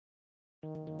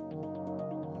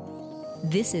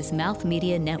This is Mouth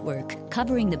Media Network,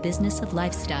 covering the business of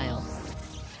lifestyle.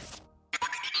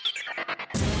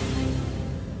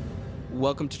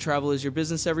 Welcome to Travel is Your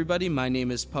Business, everybody. My name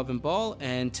is Pavan Ball,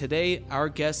 and today our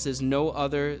guest is no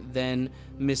other than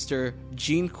Mr.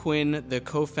 Gene Quinn, the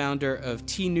co-founder of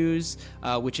T-News,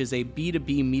 which is a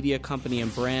B2B media company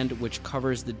and brand which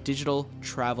covers the digital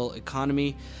travel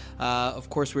economy. Of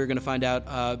course, we're going to find out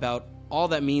about all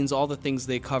that means, all the things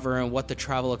they cover, and what the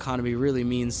travel economy really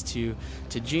means to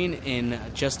Gene in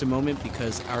just a moment,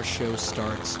 because our show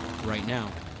starts right now.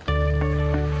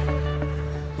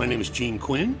 My name is Gene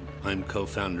Quinn. I'm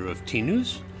co-founder of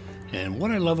T-News, and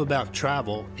what I love about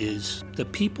travel is the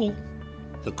people,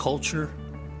 the culture,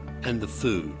 and the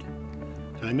food.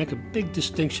 And I make a big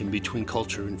distinction between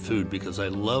culture and food because I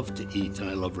love to eat and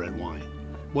I love red wine.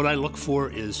 What I look for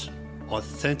is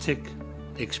authentic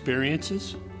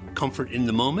experiences, comfort in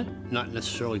the moment, not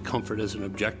necessarily comfort as an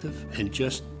objective, and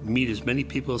just meet as many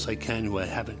people as I can who I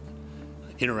haven't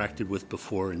interacted with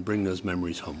before and bring those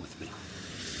memories home with me.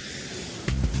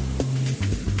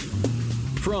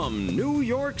 From New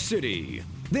York City,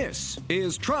 this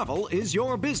is Travel is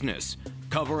Your Business,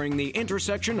 covering the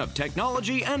intersection of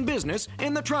technology and business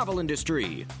in the travel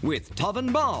industry, with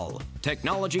Pavan Ball,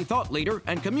 technology thought leader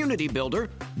and community builder,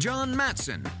 John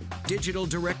Matson, digital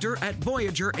director at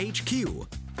Voyager HQ,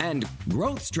 and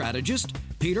growth strategist,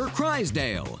 Peter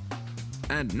Kreisdale.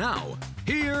 And now,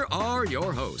 here are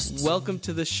your hosts. Welcome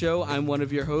to the show. I'm one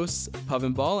of your hosts,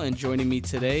 Pavan Ball, and joining me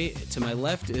today, to my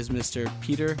left, is Mr.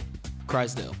 Peter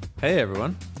Kreisdale. Hey,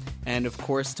 everyone. And of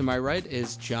course, to my right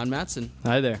is John Matson.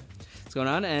 Hi there. What's going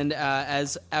on? And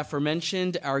as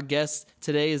aforementioned, our guest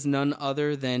today is none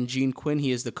other than Gene Quinn.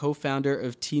 He is the co-founder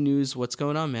of T-News. What's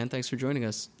going on, man? Thanks for joining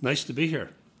us. Nice to be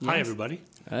here. Yes. Hi, everybody.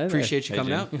 Appreciate you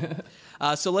coming out.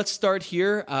 So let's start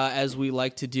here, as we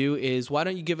like to do, is why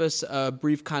don't you give us a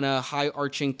brief kind of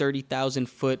high-arching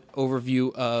 30,000-foot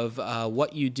overview of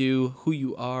what you do, who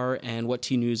you are, and what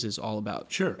T-News is all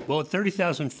about. Sure. Well, at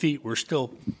 30,000 feet, we're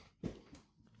still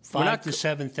 5,000 to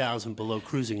 7,000 below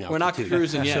cruising altitude. We're not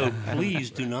cruising yet. So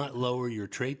please do not lower your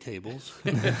tray tables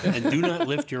and do not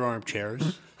lift your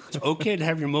armchairs. It's okay to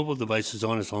have your mobile devices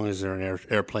on as long as they're in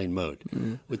airplane mode.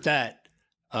 Mm-hmm. With that,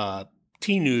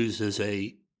 T-News is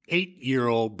a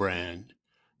 8-year-old brand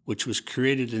which was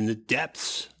created in the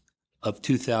depths of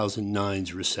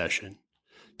 2009's recession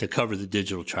to cover the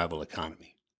digital travel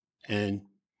economy. And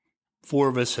 4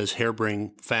 of us as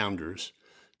harebrained founders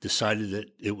decided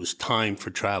that it was time for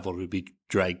travel to be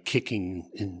dragged kicking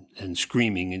and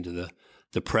screaming into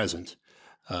the present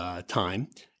time.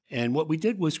 And what we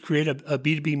did was create a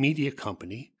B2B media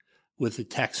company with a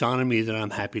taxonomy that I'm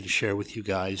happy to share with you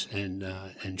guys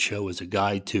and show as a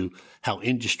guide to how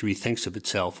industry thinks of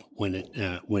itself when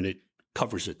it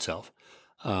covers itself.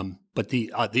 But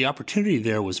the opportunity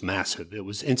there was massive. It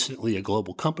was instantly a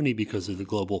global company because of the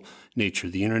global nature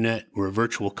of the internet. We're a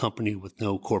virtual company with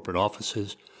no corporate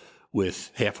offices,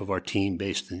 with half of our team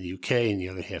based in the UK and the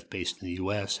other half based in the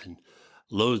US, and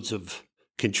loads of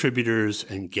contributors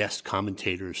and guest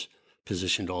commentators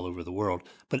positioned all over the world.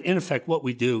 But in effect, what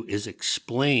we do is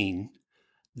explain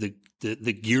the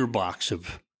gearbox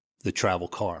of the travel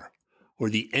car, or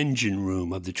the engine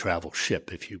room of the travel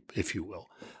ship, if you will.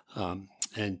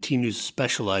 And T-News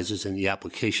specializes in the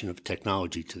application of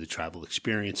technology to the travel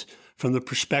experience from the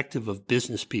perspective of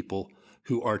business people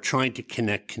who are trying to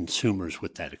connect consumers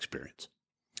with that experience.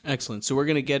 Excellent. So we're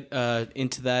going to get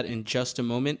into that in just a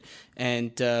moment.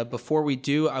 And before we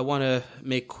do, I want to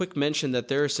make quick mention that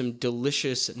there are some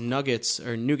delicious nuggets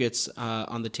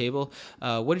on the table.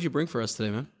 What did you bring for us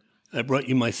today, man? I brought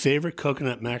you my favorite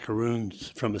coconut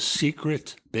macaroons from a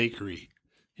secret bakery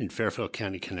in Fairfield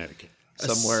County, Connecticut.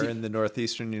 Somewhere in the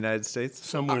northeastern United States?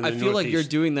 Somewhere in the I feel northeast. like you're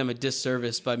doing them a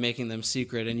disservice by making them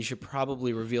secret, and you should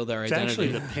probably reveal their It's identity.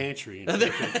 actually the pantry in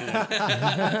Fairfield,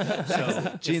 Connecticut.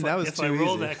 So, Gene, that was if too I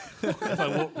roll easy. if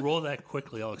I roll that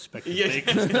quickly, I'll expect the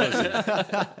baker's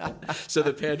dozen. So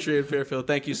the pantry in Fairfield.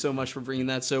 Thank you so much for bringing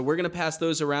that. So we're going to pass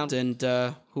those around, and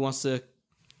who wants to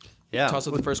toss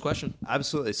up the first question?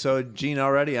 Absolutely. So, Gene,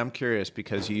 already I'm curious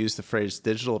because you used the phrase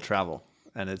digital travel,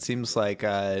 and it seems like an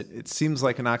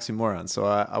oxymoron. So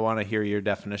I want to hear your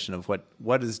definition of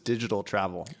what is digital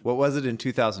travel. What was it in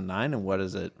 2009, and what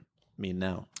does it mean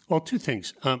now? Well, 2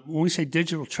 things. When we say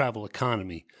digital travel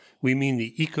economy, we mean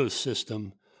the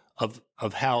ecosystem of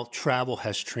how travel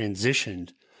has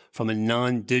transitioned from a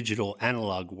non-digital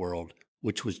analog world,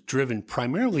 which was driven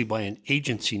primarily by an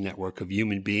agency network of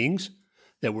human beings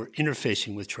that were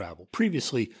interfacing with travel.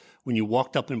 Previously, when you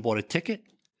walked up and bought a ticket,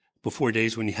 before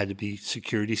days when you had to be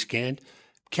security scanned,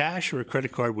 cash or a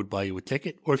credit card would buy you a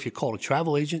ticket, or if you called a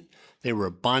travel agent, they were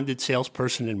a bonded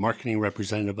salesperson and marketing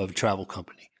representative of a travel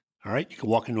company. All right, you could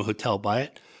walk into a hotel, buy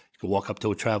it. You could walk up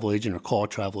to a travel agent or call a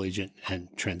travel agent and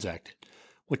transact it.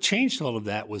 What changed all of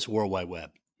that was World Wide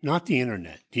Web, not the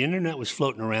internet. The internet was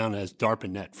floating around as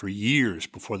DARPANET for years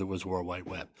before there was World Wide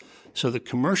Web. So the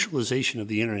commercialization of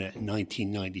the internet in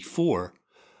 1994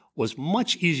 was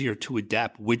much easier to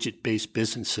adapt widget-based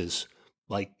businesses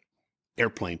like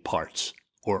airplane parts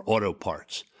or auto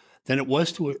parts than it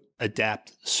was to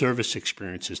adapt service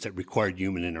experiences that required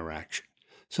human interaction.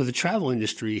 So the travel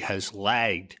industry has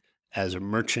lagged as a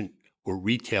merchant or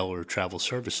retailer of travel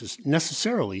services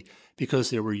necessarily because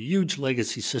there were huge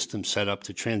legacy systems set up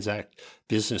to transact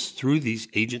business through these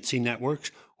agency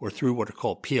networks or through what are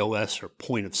called POS or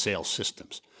point of sale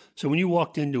systems. So when you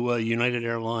walked into a United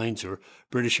Airlines or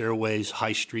British Airways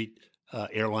High Street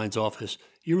Airlines office,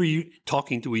 you were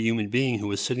talking to a human being who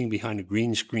was sitting behind a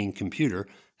green screen computer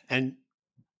and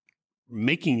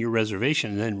making your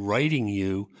reservation and then writing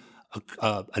you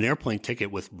an airplane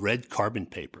ticket with red carbon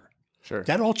paper. Sure.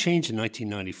 That all changed in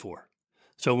 1994.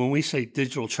 So when we say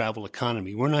digital travel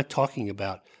economy, we're not talking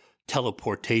about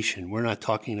teleportation. We're not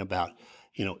talking about,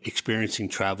 experiencing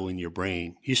travel in your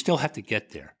brain. You still have to get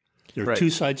there. There are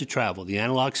two sides of travel. The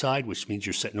analog side, which means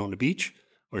you're sitting on the beach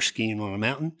or skiing on a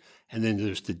mountain. And then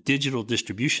there's the digital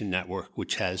distribution network,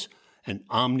 which has an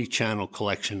omni-channel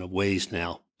collection of ways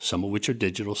now, some of which are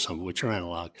digital, some of which are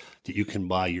analog, that you can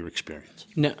buy your experience.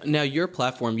 Now your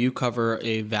platform, you cover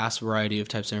a vast variety of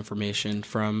types of information,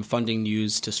 from funding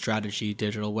news to strategy,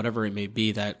 digital, whatever it may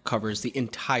be, that covers the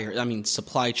entire,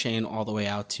 supply chain all the way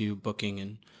out to booking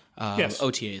and Yes.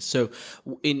 OTAs. So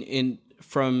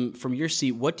from your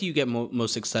seat, what do you get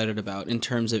most excited about in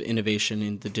terms of innovation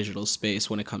in the digital space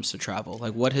when it comes to travel?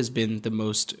 Like, what has been the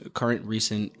most current,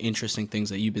 recent, interesting things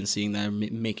that you've been seeing that are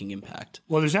making impact?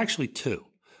 Well, there's actually two.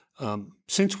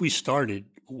 Since we started,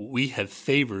 we have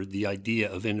favored the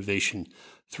idea of innovation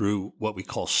through what we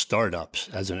call startups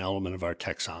as an element of our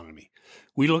taxonomy.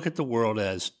 We look at the world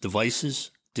as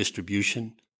devices,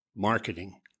 distribution,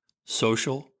 marketing,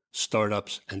 social,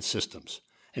 startups, and systems.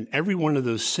 And every one of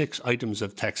those 6 items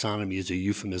of taxonomy is a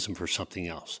euphemism for something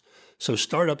else. So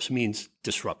startups means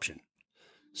disruption.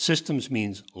 Systems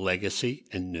means legacy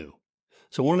and new.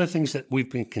 So one of the things that we've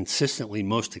been consistently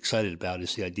most excited about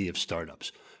is the idea of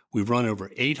startups. We've run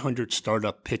over 800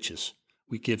 startup pitches.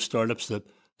 We give startups the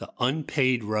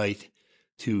unpaid right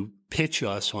to pitch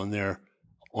us on their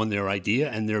idea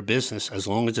and their business, as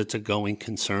long as it's a going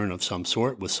concern of some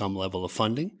sort with some level of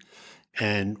funding.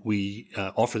 And we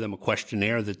offer them a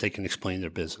questionnaire that they can explain their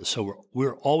business. So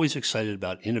we're always excited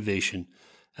about innovation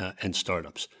and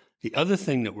startups. The other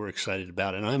thing that we're excited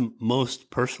about, and I'm most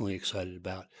personally excited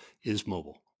about, is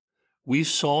mobile. We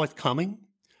saw it coming.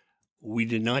 We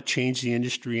did not change the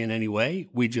industry in any way.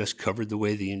 We just covered the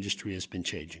way the industry has been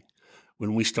changing.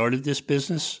 When we started this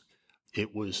business,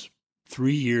 it was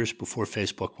 3 years before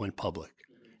Facebook went public.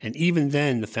 And even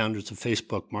then, the founders of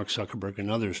Facebook, Mark Zuckerberg and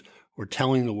others, were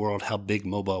telling the world how big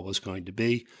mobile was going to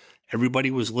be. Everybody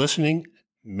was listening.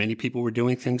 Many people were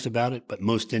doing things about it, but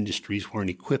most industries weren't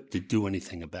equipped to do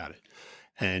anything about it.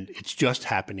 And it's just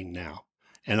happening now.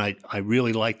 And I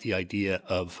really like the idea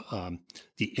of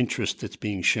the interest that's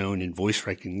being shown in voice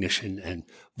recognition and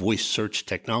voice search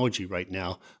technology right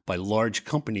now by large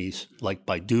companies like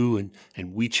Baidu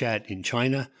and WeChat in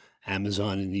China,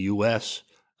 Amazon in the US,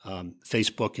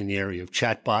 Facebook in the area of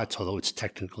chatbots, although it's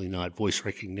technically not voice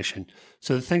recognition.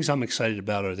 So the things I'm excited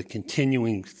about are the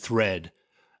continuing thread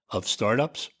of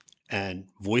startups and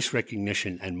voice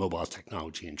recognition and mobile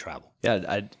technology in travel.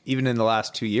 Yeah, even in the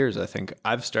last 2 years, I think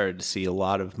I've started to see a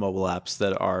lot of mobile apps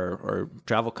that are, or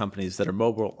travel companies that are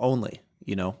mobile only.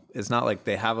 You know, it's not like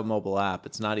they have a mobile app.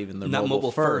 It's not even not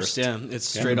mobile first. Yeah, it's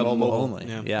straight up mobile only.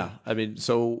 Yeah. I mean,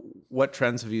 so what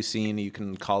trends have you seen? You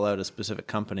can call out a specific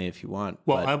company if you want.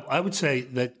 Well, I would say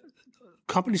that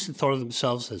companies that thought of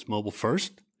themselves as mobile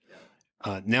first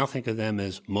now think of them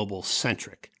as mobile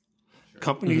centric.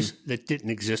 Companies that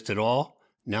didn't exist at all,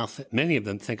 now many of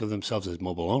them think of themselves as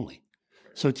mobile only.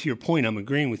 So to your point, I'm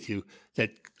agreeing with you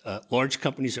that large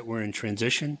companies that were in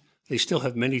transition, they still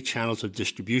have many channels of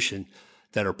distribution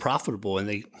that are profitable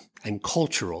and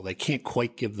cultural. They can't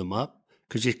quite give them up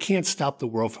because you can't stop the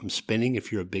world from spinning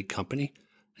if you're a big company,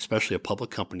 especially a public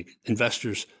company.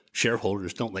 Investors,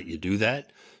 shareholders don't let you do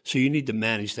that. So you need to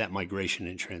manage that migration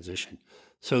and transition.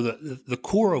 So the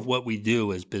core of what we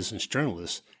do as business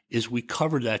journalists is we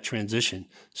cover that transition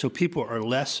so people are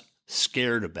less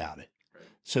scared about it.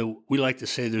 So we like to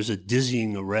say there's a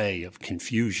dizzying array of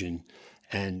confusion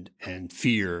and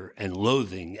fear and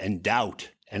loathing and doubt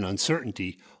and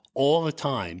uncertainty all the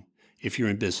time if you're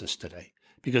in business today,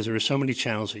 because there are so many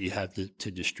channels that you have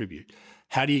to distribute.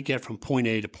 How do you get from point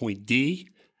A to point D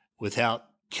without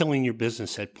killing your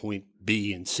business at point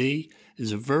B and C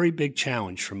is a very big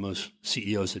challenge for most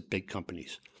CEOs at big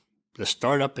companies. The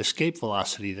startup escape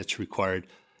velocity that's required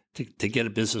to get a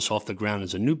business off the ground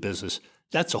as a new business,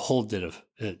 that's a whole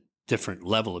different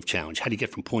level of challenge. How do you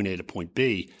get from point A to point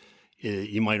B?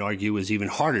 You might argue is even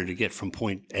harder to get from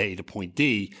point A to point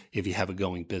D if you have a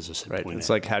going business at point A. It's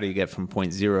like, how do you get from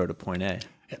point 0 to point A?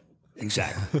 Yeah,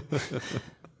 exactly.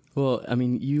 Well, I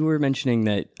mean, you were mentioning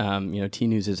that T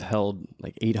News has held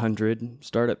like 800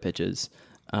 startup pitches,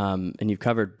 and you've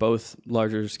covered both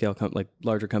larger scale,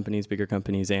 larger companies, bigger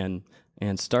companies, and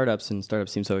startups. And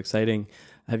startups seem so exciting.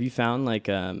 Have you found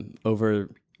over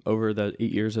the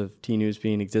 8 years of T News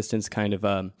being in existence, kind of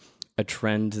a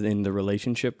trend in the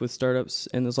relationship with startups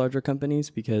and those larger companies?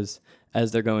 Because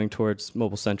as they're going towards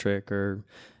mobile centric, or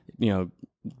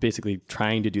basically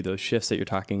trying to do those shifts that you're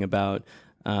talking about.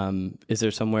 Is there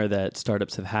somewhere that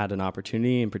startups have had an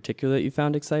opportunity in particular that you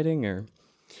found exciting? Or,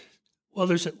 well,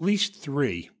 there's at least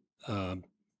three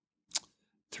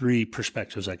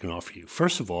perspectives I can offer you.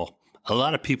 First of all, a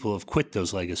lot of people have quit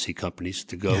those legacy companies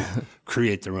to go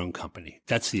create their own company.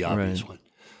 That's the obvious one.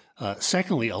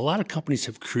 Secondly, a lot of companies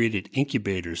have created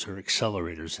incubators or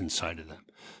accelerators inside of them.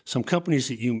 Some companies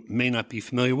that you may not be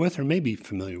familiar with or may be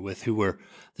familiar with, who were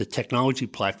the technology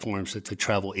platforms that the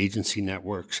travel agency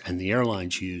networks and the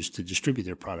airlines use to distribute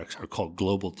their products, are called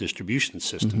global distribution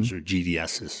systems, or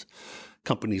GDSs.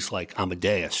 Companies like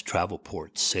Amadeus,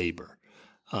 Travelport, Sabre.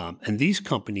 And these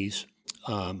companies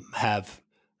have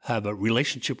a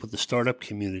relationship with the startup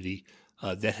community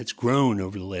that has grown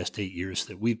over the last 8 years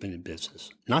that we've been in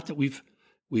business. Not that we've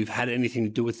had anything to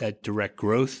do with that direct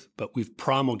growth, but we've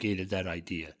promulgated that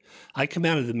idea. I come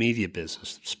out of the media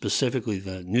business, specifically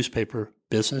the newspaper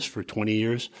business for 20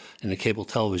 years and the cable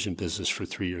television business for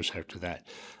 3 years after that.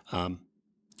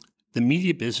 The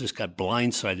media business got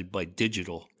blindsided by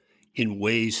digital in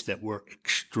ways that were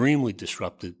extremely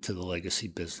disruptive to the legacy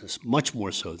business, much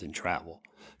more so than travel.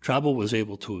 Travel was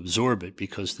able to absorb it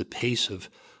because the pace of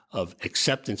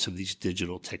acceptance of these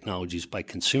digital technologies by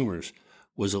consumers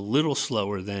was a little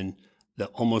slower than the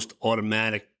almost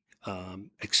automatic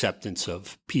acceptance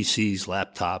of PCs,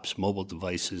 laptops, mobile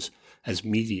devices as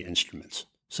media instruments.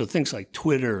 So things like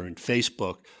Twitter and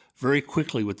Facebook very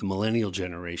quickly with the millennial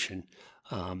generation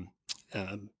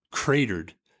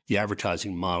cratered the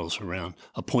advertising models around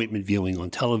appointment viewing on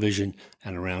television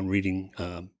and around reading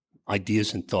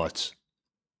ideas and thoughts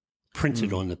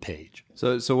printed on the page.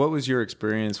 So what was your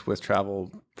experience with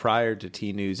travel prior to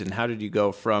T News, and how did you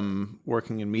go from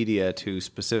working in media to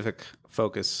specific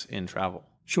focus in travel?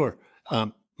 Sure.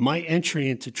 My entry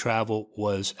into travel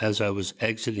was as I was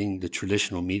exiting the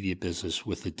traditional media business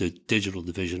with the digital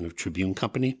division of Tribune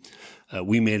Company.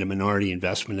 We made a minority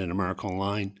investment in America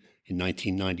Online in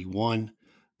 1991,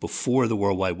 before the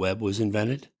World Wide Web was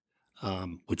invented,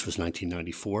 which was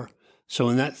 1994. So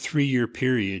in that 3-year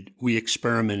period, we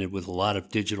experimented with a lot of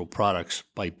digital products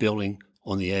by building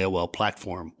on the AOL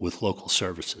platform with local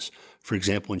services. For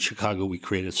example, in Chicago, we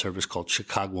created a service called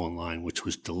Chicago Online, which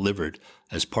was delivered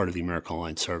as part of the America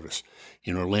Online service.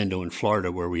 In Orlando and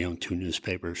Florida, where we own 2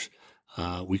 newspapers,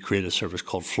 we created a service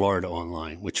called Florida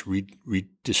Online, which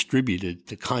redistributed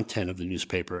the content of the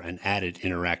newspaper and added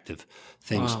interactive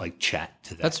things like chat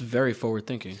to that. That's very forward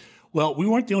thinking. Well, we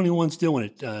weren't the only ones doing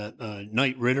it.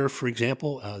 Knight Ridder, for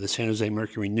example, the San Jose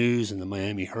Mercury News and the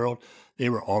Miami Herald, they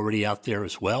were already out there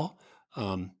as well.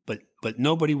 But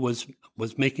nobody was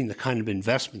making the kind of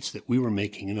investments that we were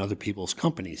making in other people's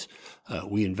companies.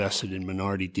 We invested in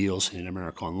minority deals in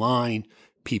America Online,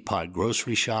 Peapod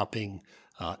Grocery Shopping,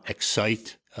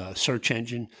 Excite search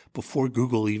engine before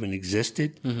Google even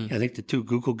existed. I think the 2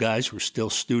 Google guys were still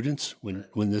students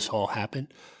when this all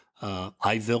happened.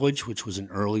 iVillage, which was an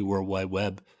early World Wide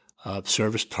Web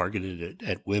service targeted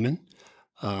at women.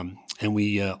 And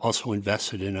we also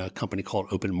invested in a company called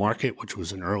Open Market, which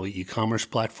was an early e-commerce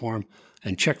platform,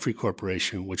 and CheckFree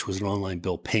Corporation, which was an online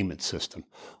bill payment system,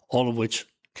 all of which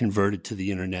converted to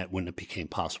the internet when it became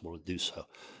possible to do so.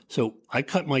 So I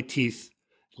cut my teeth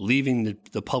leaving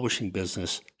the publishing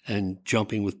business and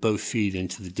jumping with both feet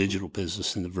into the digital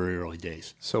business in the very early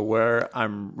days. So where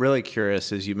I'm really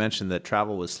curious is you mentioned that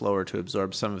travel was slower to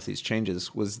absorb some of these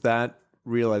changes. Was that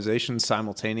realization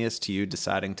simultaneous to you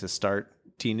deciding to start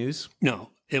T News? No,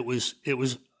 it was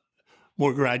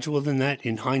more gradual than that.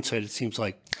 In hindsight, it seems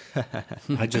like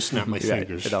I just snapped my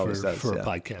fingers for a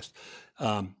podcast.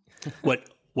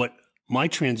 What my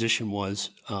transition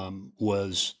was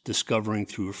discovering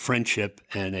through a friendship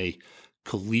and a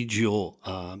collegial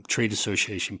trade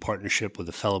association partnership with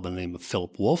a fellow by the name of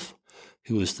Philip Wolf,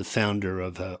 who is the founder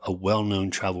of a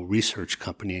well-known travel research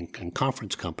company and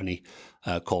conference company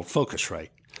called Focusrite.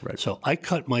 Right. So I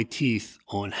cut my teeth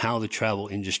on how the travel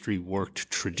industry worked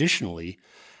traditionally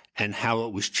and how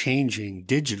it was changing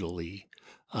digitally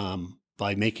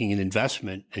by making an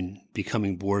investment and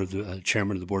becoming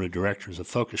chairman of the board of directors of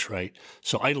Focusrite.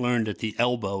 So I learned at the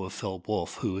elbow of Philip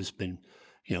Wolf, who has been,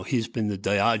 he's been the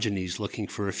Diogenes looking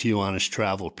for a few honest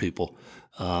travel people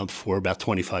for about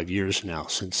 25 years now,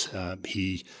 since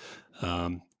he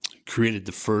created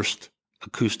the first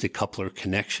acoustic coupler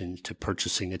connection to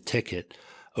purchasing a ticket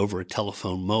over a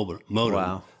telephone modem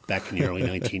Wow. back in the early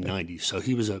 1990s. So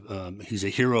he's a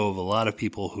hero of a lot of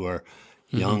people who are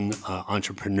young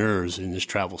entrepreneurs in this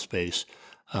travel space,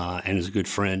 and is a good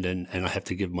friend, and I have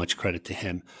to give much credit to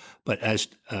him. But as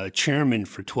chairman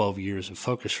for 12 years of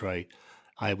Focusrite,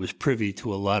 I was privy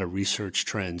to a lot of research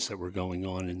trends that were going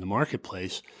on in the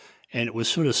marketplace, and it was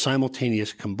sort of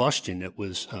simultaneous combustion. It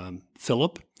was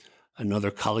Philip,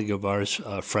 another colleague of ours,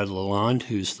 Fred Lalonde,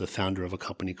 who's the founder of a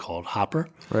company called Hopper,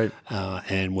 Right.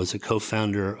 And was a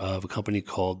co-founder of a company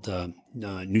called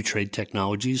New Trade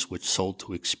Technologies, which sold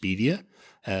to Expedia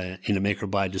in a make or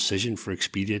buy decision for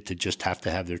Expedia to just have to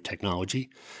have their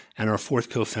technology. And our fourth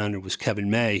co-founder was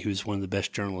Kevin May, who's one of the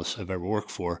best journalists I've ever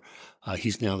worked for.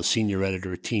 He's now the senior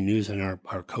editor at T News and our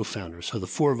co-founder. So the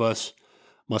four of us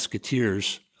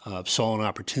musketeers saw an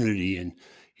opportunity in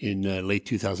late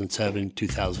 2007,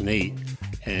 2008,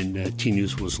 and T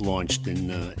News was launched in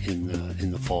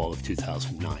the fall of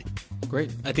 2009.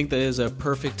 Great. I think that is a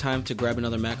perfect time to grab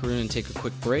another macaroon and take a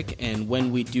quick break. And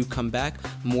when we do come back,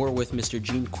 more with Mr.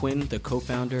 Gene Quinn, the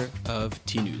co-founder of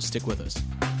T News. Stick with us.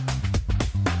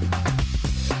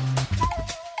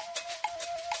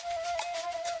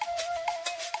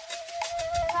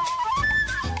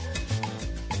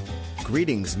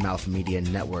 Greetings, Mouth Media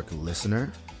Network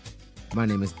listener. My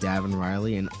name is Davin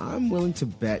Riley, and I'm willing to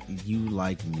bet you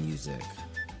like music.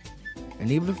 And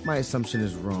even if my assumption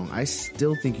is wrong, I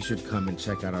still think you should come and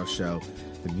check out our show,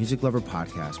 the Music Lover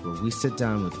Podcast, where we sit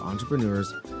down with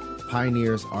entrepreneurs,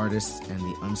 pioneers, artists, and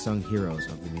the unsung heroes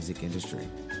of the music industry.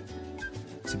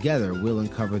 Together, we'll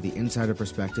uncover the insider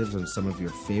perspectives on some of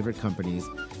your favorite companies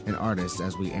and artists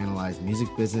as we analyze music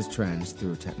business trends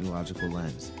through a technological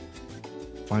lens.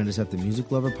 Find us at the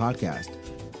Music Lover Podcast.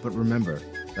 But remember,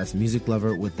 that's Music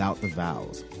Lover without the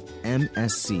vowels.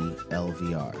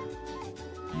 MSCLVR.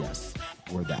 Yes,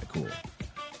 we're that cool.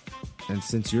 And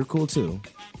since you're cool too,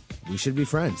 we should be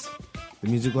friends. The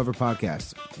Music Lover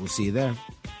Podcast. We'll see you there.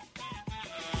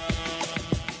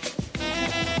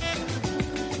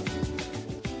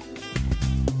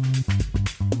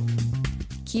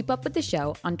 Keep up with the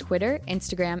show on Twitter,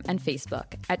 Instagram, and Facebook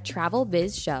at Travel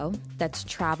Biz Show. That's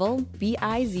Travel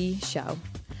BIZ Show.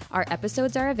 Our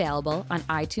episodes are available on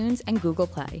iTunes and Google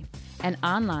Play and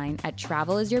online at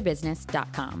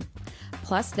travelisyourbusiness.com.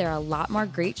 Plus, there are a lot more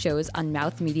great shows on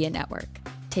Mouth Media Network.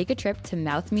 Take a trip to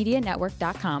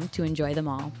mouthmedianetwork.com to enjoy them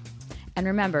all. And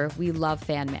remember, we love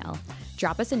fan mail.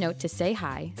 Drop us a note to say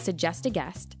hi, suggest a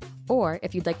guest, or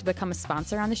if you'd like to become a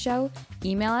sponsor on the show,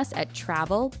 email us at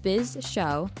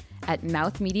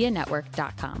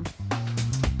travelbizshow@mouthmedianetwork.com.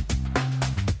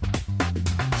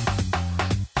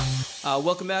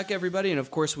 Welcome back, everybody. And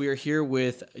of course, we are here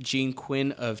with Gene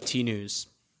Quinn of T News.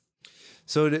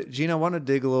 So, Gene, I want to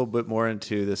dig a little bit more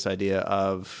into this idea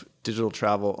of digital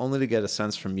travel, only to get a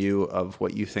sense from you of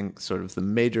what you think sort of the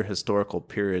major historical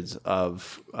periods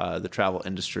of the travel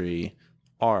industry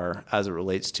are as it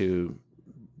relates to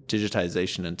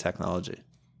digitization and technology.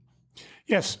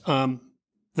 Yes.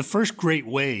 The first great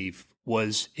wave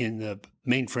was in the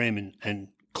mainframe and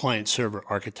client-server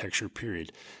architecture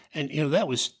period. And, that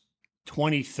was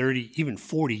 20, 30, even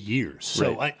 40 years.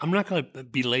 So Right. I'm not going to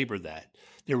belabor that.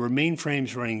 There were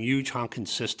mainframes running huge honking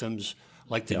systems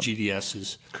like the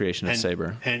GDSs. Creation of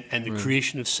Sabre. And the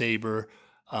creation of Sabre.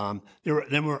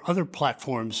 There were other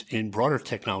platforms in broader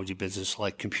technology business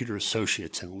like Computer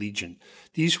Associates and Legion.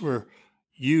 These were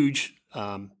huge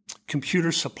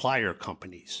computer supplier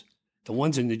companies. The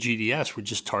ones in the GDS were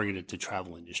just targeted to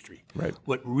travel industry. Right.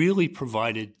 What really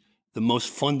provided the most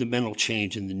fundamental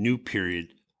change in the new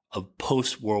period of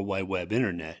post-World Wide Web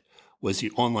Internet was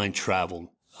the online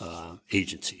travel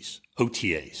agencies,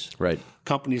 OTAs. Right.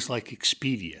 Companies like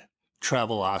Expedia,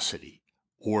 Travelocity,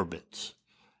 Orbitz,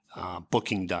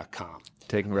 Booking.com.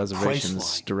 Taking reservations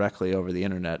Priceline. directly over the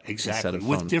internet Exactly, instead of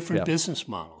with phone. different Yeah. business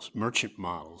models, merchant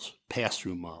models,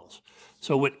 pass-through models.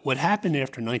 So what happened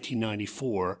after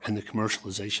 1994 and the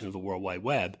commercialization of the World Wide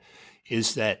Web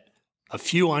is that a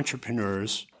few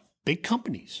entrepreneurs, big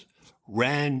companies,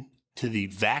 ran to the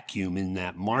vacuum in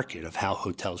that market of how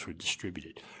hotels were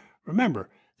distributed. Remember,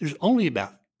 there's only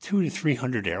about 200 to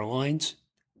 300 airlines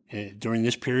during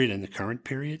this period and the current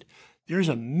period. There's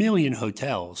 1 million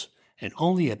hotels, and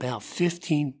only about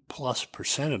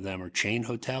 15+% of them are chain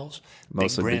hotels.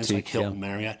 Mostly big brands boutique, like Hilton,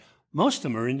 Marriott. Most of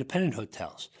them are independent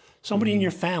hotels. Somebody in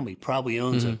your family probably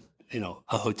owns a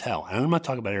hotel. And I'm not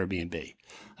talking about Airbnb.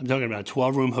 I'm talking about a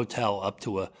 12-room hotel up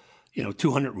to a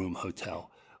 200-room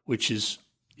hotel, which is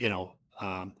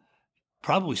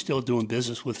probably still doing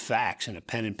business with fax and a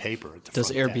pen and paper at the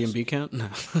Does front Airbnb desk. count? No.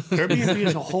 Airbnb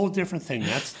is a whole different thing.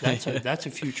 That's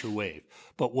a future wave.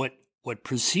 But what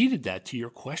preceded that, to your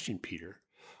question, Peter,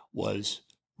 was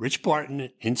Rich Barton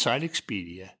at Inside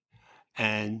Expedia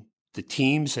and the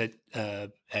teams at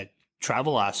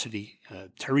Travelocity,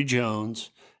 Terry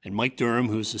Jones and Mike Durham,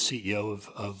 who's the CEO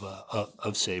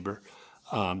of Sabre,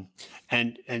 and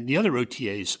the other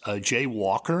OTAs, Jay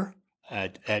Walker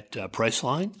at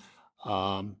Priceline,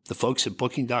 the folks at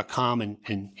Booking.com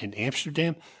in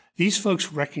Amsterdam. These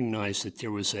folks recognized that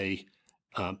there was a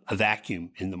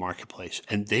vacuum in the marketplace,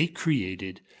 and they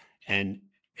created a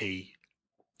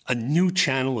new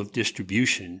channel of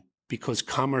distribution because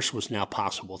commerce was now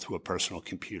possible through a personal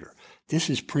computer. This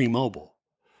is pre-mobile.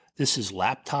 This is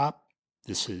laptop.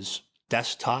 This is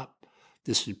desktop.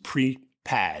 This is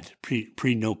pre-pad,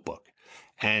 pre-notebook.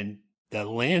 And the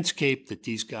landscape that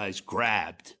these guys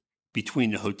grabbed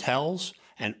between the hotels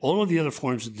and all of the other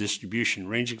forms of distribution,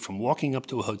 ranging from walking up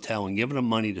to a hotel and giving them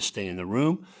money to stay in the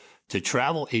room, to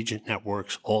travel agent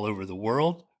networks all over the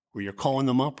world where you're calling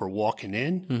them up or walking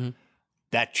in,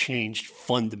 that changed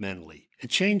fundamentally. It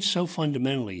changed so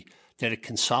fundamentally that it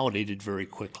consolidated very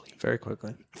quickly. Very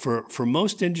quickly. For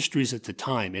most industries at the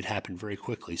time, it happened very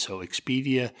quickly. So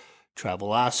Expedia,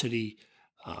 Travelocity,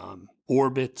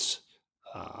 Orbitz,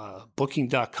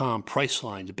 Booking.com,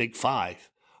 Priceline, the big five,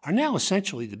 are now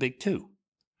essentially the big two.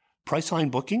 Priceline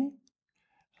Booking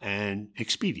and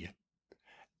Expedia,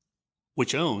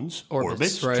 which owns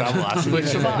Orbitz, right.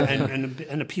 Travelocity,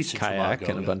 and a piece of Kayak Trivago.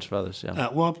 and a bunch of others, yeah.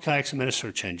 Kayak's a meta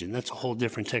search engine. That's a whole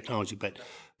different technology. But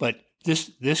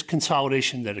this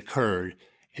consolidation that occurred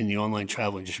in the online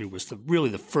travel industry was really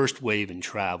the first wave in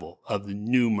travel of the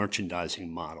new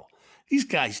merchandising model. These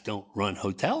guys don't run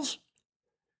hotels.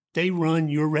 They run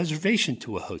your reservation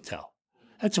to a hotel.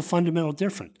 That's a fundamental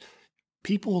difference.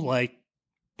 People like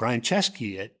Brian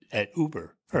Chesky at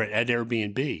Uber or at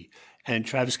Airbnb and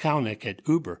Travis Kalanick at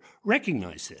Uber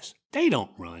recognize this. They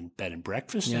don't run bed and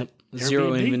breakfast. Yep. At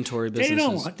Zero Airbnb. inventory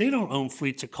businesses. They don't own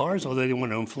fleets of cars, although they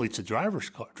want to own fleets of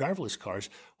driverless cars.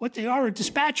 What they are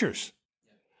dispatchers.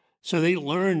 So they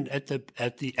learned at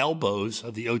the elbows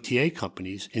of the OTA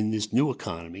companies in this new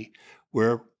economy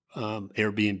where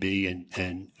Airbnb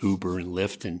and Uber and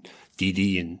Lyft and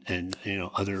Didi and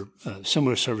other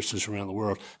similar services around the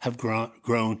world have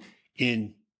grown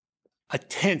in a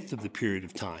tenth of the period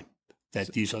of time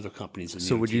that these other companies.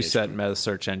 So would you OTAs set grew. meta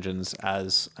search engines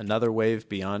as another wave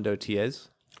beyond OTAs?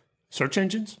 Search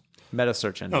engines? Meta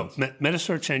search engines. Oh, meta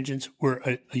search engines were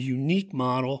a unique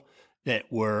model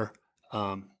that were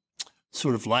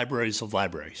sort of libraries of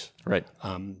libraries. Right.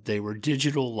 They were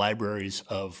digital libraries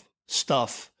of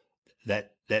stuff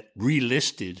that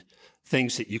relisted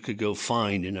things that you could go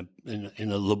find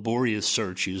in a laborious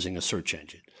search using a search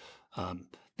engine.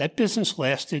 That business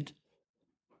lasted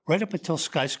right up until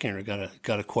Skyscanner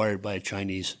got acquired by a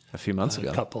Chinese A few months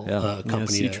ago.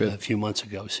 company Ctrip. a few months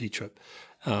ago, Ctrip.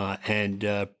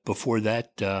 And before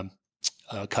that,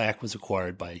 Kayak was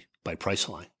acquired by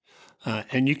Priceline.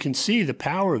 And you can see the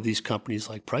power of these companies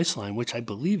like Priceline, which I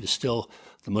believe is still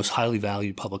the most highly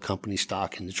valued public company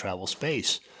stock in the travel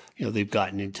space. They've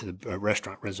gotten into the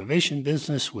restaurant reservation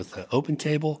business with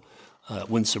OpenTable. It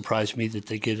wouldn't surprise me that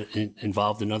they get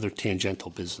involved in other tangential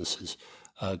businesses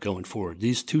going forward.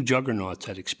 These two juggernauts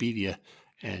at Expedia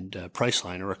and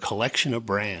Priceline are a collection of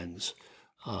brands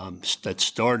that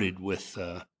started with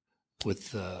the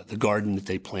garden that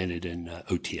they planted in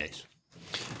OTAs.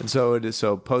 And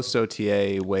so post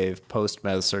OTA wave, post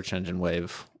meta search engine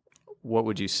wave, what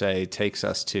would you say takes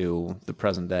us to the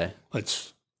present day?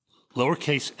 It's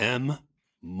lowercase m,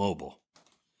 mobile.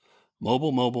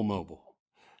 Mobile.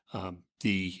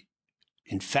 The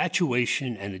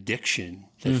infatuation and addiction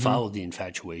that followed the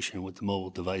infatuation with the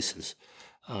mobile devices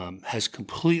has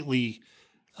completely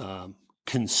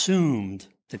consumed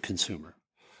the consumer.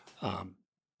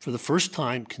 For the first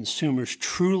time, consumers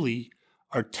truly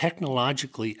are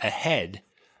technologically ahead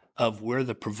of where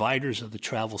the providers of the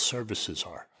travel services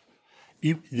are.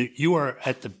 You are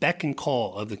at the beck and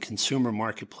call of the consumer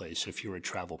marketplace if you're a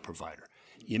travel provider.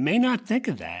 You may not think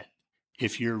of that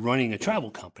if you're running a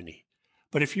travel company,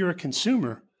 but if you're a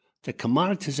consumer, the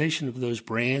commoditization of those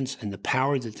brands and the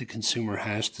power that the consumer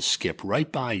has to skip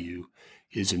right by you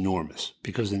is enormous,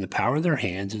 because in the power of their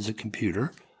hands is a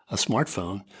computer, a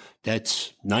smartphone,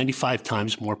 that's 95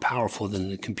 times more powerful than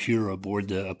the computer aboard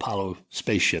the Apollo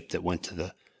spaceship that went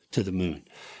to the moon.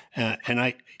 And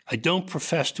I don't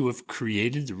profess to have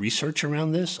created the research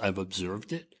around this. I've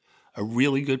observed it. A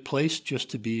really good place just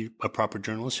to be a proper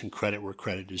journalist and credit where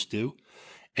credit is due.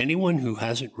 Anyone who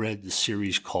hasn't read the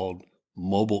series called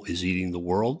Mobile is Eating the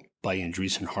World by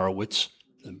Andreessen Horowitz,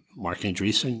 Mark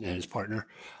Andreessen and his partner,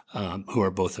 who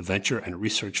are both a venture and a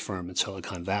research firm in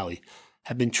Silicon Valley,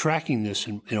 have been tracking this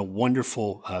in a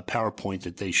wonderful PowerPoint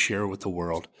that they share with the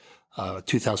world,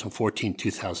 2014,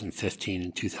 2015,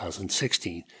 and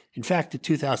 2016. In fact, the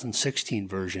 2016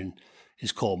 version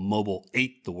is called Mobile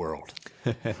Ate the World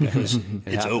because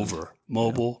it's over.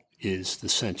 Mobile is the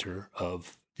center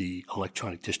of the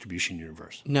electronic distribution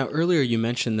universe. Now, earlier you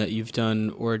mentioned that you've done,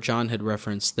 or John had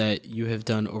referenced that you have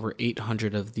done over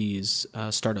 800 of these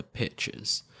startup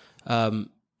pitches.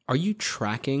 Are you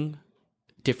tracking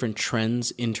different trends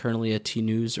internally at T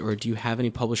News, or do you have any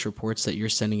published reports that you're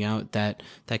sending out that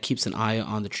keeps an eye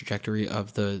on the trajectory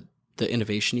of the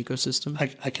innovation ecosystem?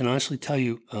 I can honestly tell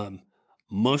you,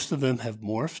 most of them have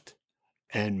morphed,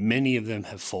 and many of them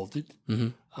have folded.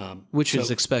 Mm-hmm. Which is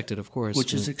expected, of course.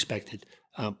 Which is expected.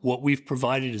 What we've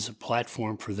provided is a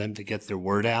platform for them to get their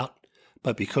word out,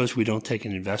 but because we don't take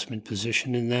an investment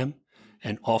position in them,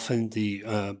 and often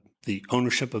the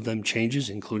ownership of them changes,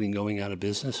 including going out of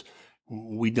business,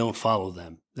 we don't follow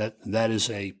them. That is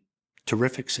a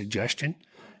terrific suggestion,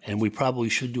 and we probably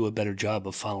should do a better job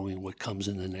of following what comes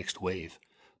in the next wave.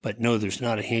 But no, there's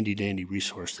not a handy-dandy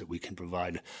resource that we can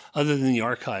provide other than the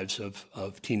archives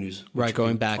of T News. Right,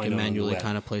 going back and manually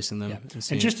kind of placing them. Yeah.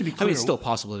 And just to be clear, I mean, it's still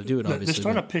possible to do it, obviously. The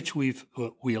startup pitch we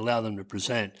allow them to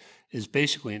present is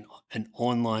basically an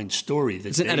online story.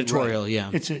 It's an editorial, write. Yeah.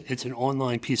 It's an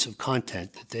online piece of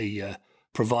content that they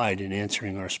provide in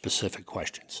answering our specific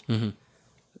questions.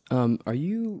 Mm-hmm. Are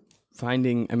you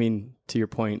finding, I mean, to your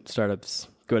point, startups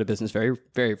go to business very,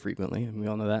 very frequently, and we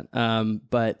all know that.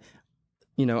 But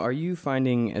are you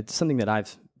finding, it's something that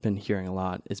I've been hearing a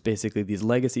lot, is basically these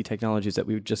legacy technologies that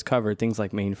we've just covered, things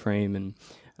like mainframe and,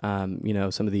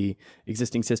 some of the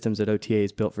existing systems that OTA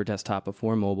is built for desktop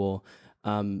before mobile,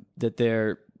 that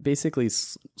they're basically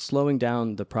slowing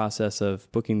down the process of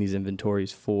booking these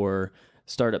inventories for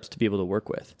startups to be able to work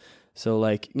with. So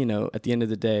at the end of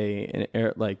the day,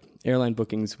 airline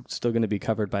bookings still going to be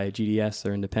covered by a GDS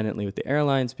or independently with the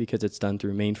airlines because it's done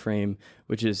through mainframe,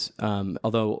 which is,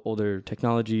 although older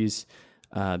technologies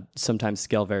sometimes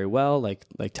scale very well, like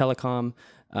telecom,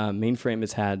 mainframe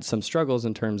has had some struggles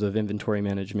in terms of inventory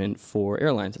management for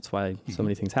airlines. That's why so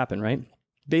many things happen, right?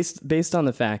 Based on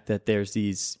the fact that there's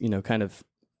these, kind of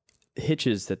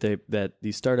hitches that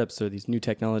these startups or these new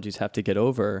technologies have to get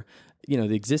over,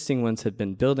 the existing ones have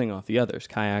been building off the others,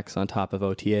 kayaks on top of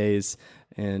OTAs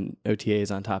and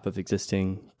OTAs on top of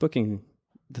existing booking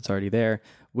that's already there.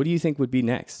 What do you think would be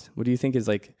next? What do you think is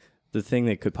the thing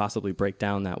that could possibly break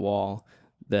down that wall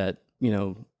that,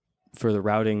 for the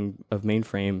routing of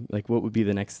mainframe, what would be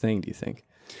the next thing, do you think?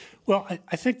 Well,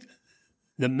 I think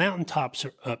the mountaintops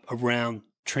are around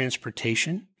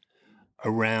transportation,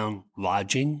 around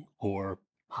lodging or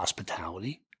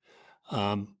hospitality,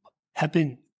 have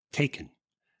been taken.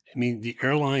 I mean, the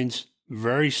airlines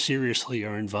very seriously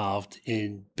are involved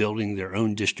in building their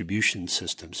own distribution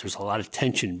systems. There's a lot of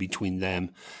tension between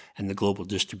them and the global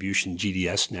distribution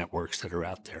GDS networks that are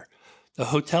out there. The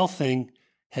hotel thing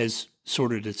has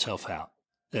sorted itself out,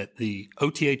 that the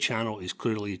OTA channel is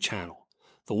clearly a channel.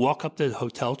 The walk up to the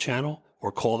hotel channel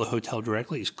or call the hotel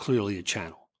directly is clearly a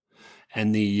channel.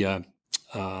 And the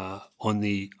on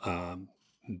the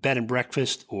bed and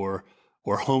breakfast or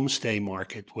homestay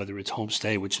market, whether it's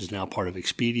homestay, which is now part of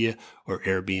Expedia, or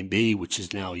Airbnb, which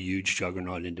is now a huge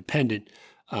juggernaut independent,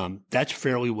 that's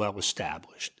fairly well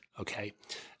established. Okay,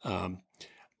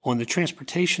 on the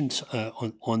transportation,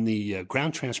 on the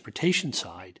ground transportation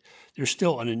side, there's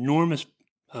still an enormous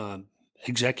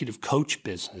executive coach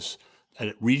business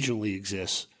that regionally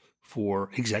exists for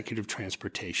executive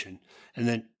transportation, and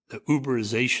then the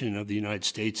Uberization of the United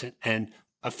States and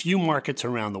a few markets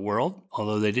around the world,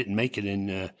 although they didn't make it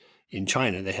in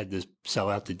China. They had to sell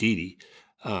out to Didi.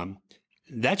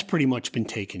 That's pretty much been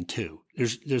taken too.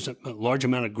 There's a large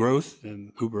amount of growth,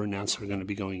 and Uber announced they're going to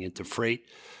be going into freight.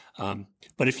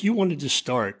 But if you wanted to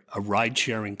start a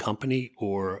ride-sharing company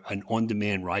or an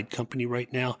on-demand ride company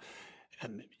right now,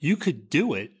 you could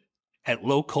do it at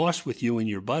low cost with you and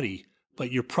your buddy,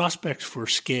 but your prospects for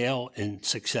scale and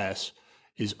success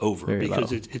is over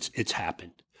because it's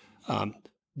happened.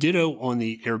 Ditto on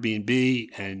the Airbnb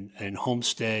and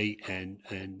homestay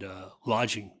and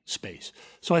lodging space.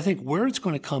 So I think where it's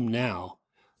going to come now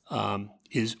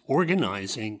is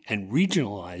organizing and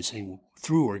regionalizing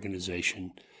through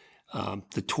organization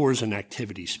the tours and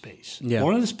activity space. Yeah.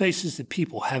 One of the spaces that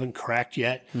people haven't cracked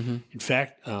yet. In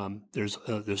fact, there's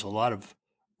a lot of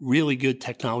really good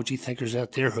technology thinkers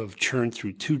out there who have churned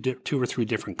through two or three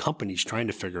different companies trying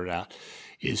to figure it out,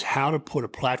 is how to put a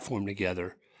platform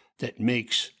together that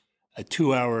makes a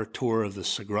 2-hour tour of the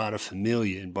Sagrada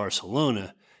Familia in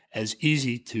Barcelona as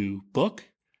easy to book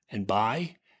and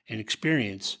buy and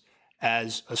experience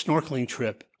as a snorkeling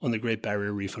trip on the Great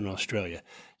Barrier Reef in Australia.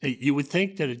 You would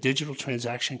think that a digital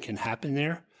transaction can happen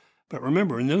there, but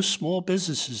remember, in those small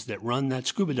businesses that run that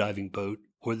scuba diving boat,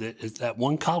 or that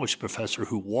one college professor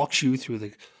who walks you through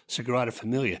the Sagrada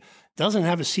Familia doesn't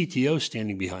have a CTO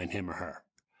standing behind him or her.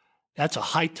 That's a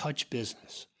high-touch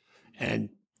business. And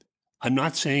I'm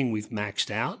not saying we've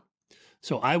maxed out.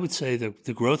 So I would say that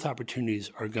the growth opportunities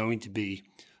are going to be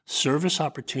service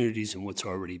opportunities in what's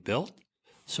already built.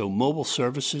 So mobile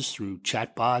services through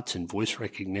chatbots and voice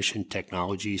recognition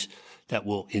technologies that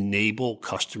will enable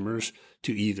customers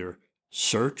to either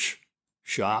search,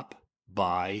 shop,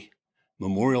 buy,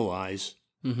 memorialize,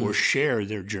 or share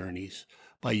their journeys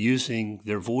by using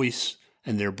their voice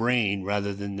and their brain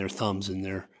rather than their thumbs and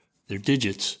their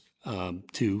digits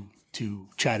to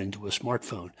chat into a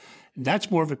smartphone. That's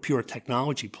more of a pure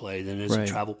technology play than is a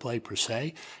travel play per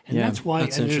se. And that's why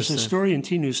there's a story in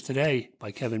T News today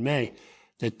by Kevin May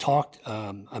that talked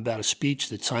about a speech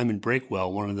that Simon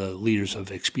Breakwell, one of the leaders of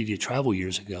Expedia Travel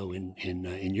years ago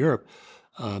in Europe,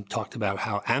 talked about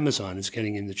how Amazon is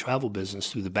getting in the travel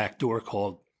business through the back door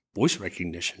called voice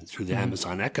recognition through the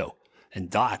Amazon Echo and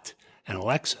Dot and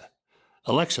Alexa.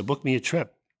 Alexa, book me a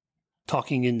trip.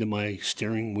 Talking into my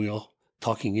steering wheel,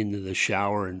 talking into the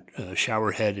shower and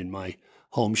shower head in my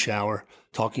home shower,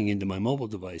 talking into my mobile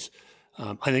device.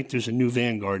 I think there's a new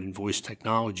vanguard in voice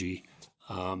technology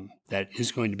that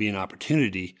is going to be an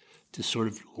opportunity to sort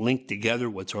of link together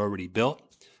what's already built.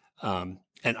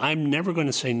 And I'm never going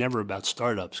to say never about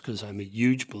startups because I'm a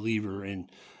huge believer in,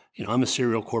 I'm a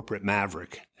serial corporate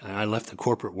maverick. And I left the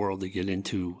corporate world to get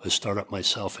into a startup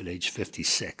myself at age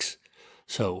 56.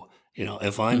 So,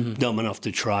 if I'm dumb enough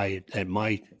to try it at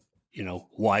my,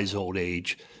 wise old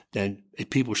age, then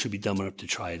people should be dumb enough to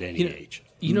try at any age.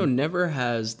 Never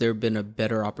has there been a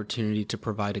better opportunity to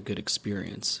provide a good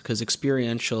experience because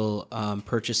experiential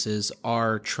purchases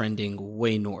are trending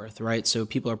way north, right? So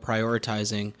people are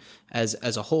prioritizing as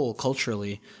a whole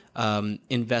culturally,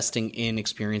 investing in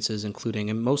experiences, including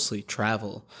and mostly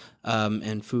travel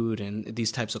and food and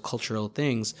these types of cultural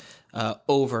things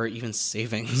over even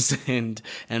savings and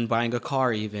buying a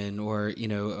car even or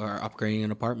upgrading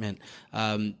an apartment.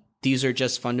 These are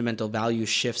just fundamental value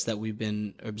shifts that we've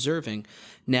been observing.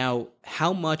 Now,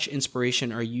 how much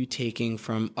inspiration are you taking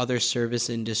from other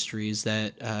service industries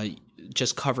that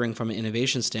just covering from an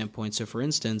innovation standpoint? So, for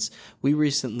instance, we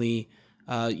recently,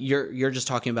 you're just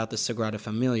talking about the Sagrada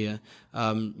Familia,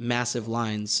 massive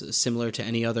lines similar to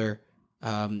any other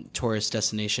tourist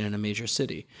destination in a major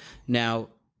city. Now,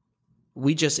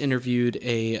 we just interviewed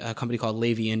a company called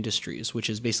Levy Industries, which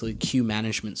is basically queue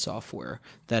management software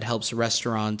that helps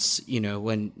restaurants,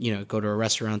 when, go to a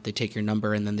restaurant, they take your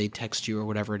number and then they text you or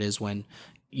whatever it is when,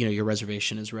 your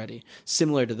reservation is ready.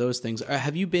 Similar to those things.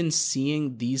 Have you been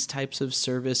seeing these types of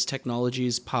service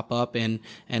technologies pop up and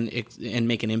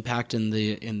make an impact in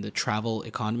the travel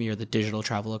economy or the digital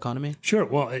travel economy? Sure.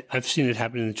 Well, I've seen it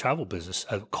happen in the travel business,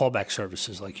 callback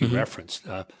services like you referenced.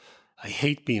 I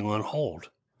hate being on hold.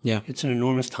 Yeah. It's an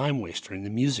enormous time waster, and the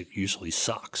music usually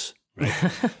sucks, right?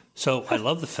 So I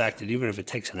love the fact that even if it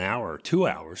takes an hour or 2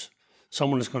 hours,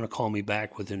 someone is going to call me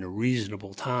back within a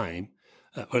reasonable time,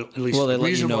 or at least a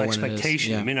reasonable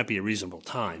expectation. It may not be a reasonable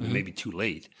time. It may be too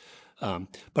late.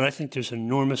 But I think there's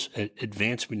enormous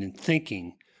advancement in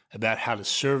thinking about how to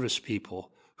service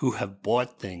people who have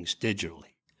bought things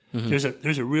digitally. There's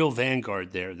a real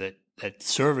vanguard there that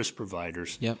service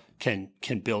providers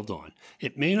can build on.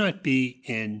 It may not be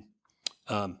in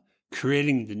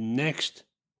creating the next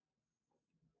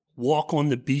walk on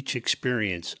the beach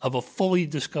experience of a fully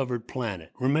discovered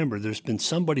planet. Remember, there's been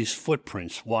somebody's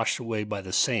footprints washed away by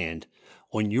the sand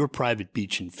on your private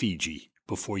beach in Fiji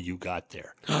before you got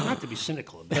there. Not to be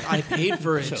cynical about it. But I paid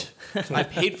for it. So I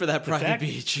paid for that private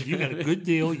beach. You got a good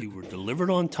deal. You were delivered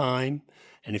on time.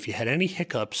 And if you had any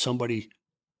hiccups, somebody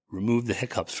remove the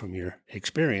hiccups from your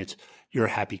experience, you're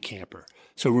a happy camper.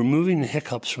 So removing the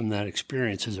hiccups from that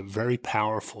experience is a very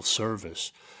powerful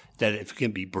service that if it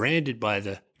can be branded by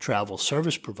the travel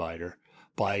service provider,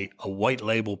 by a white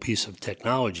label piece of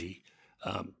technology,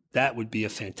 that would be a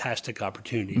fantastic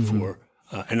opportunity for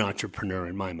an entrepreneur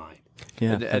in my mind.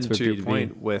 Yeah, and to your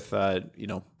point with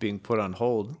being put on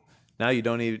hold, now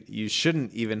you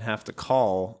shouldn't even have to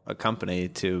call a company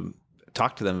to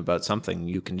talk to them about something.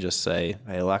 You can just say,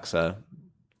 "Hey Alexa,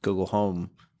 Google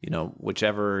Home,"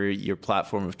 whichever your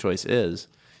platform of choice is.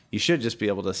 You should just be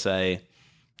able to say,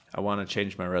 "I want to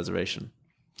change my reservation,"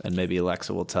 and maybe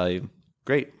Alexa will tell you,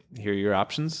 "Great, here are your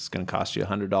options. It's going to cost you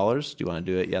 $100. Do you want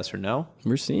to do it? Yes or no?"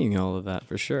 We're seeing all of that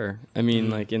for sure. I mean,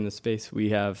 like in the space,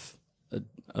 we have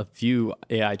a few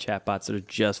AI chatbots that are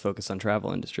just focused on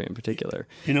travel industry in particular.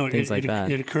 Things like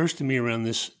that. It occurs to me around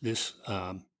this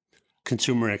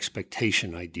consumer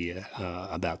expectation idea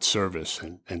about service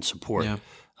and support. Yeah.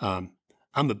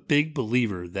 I'm a big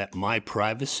believer that my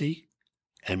privacy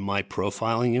and my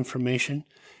profiling information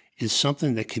is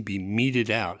something that can be meted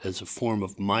out as a form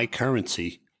of my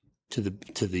currency to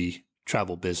the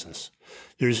travel business.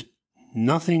 There's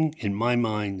nothing in my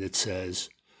mind that says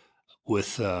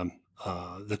with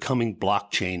the coming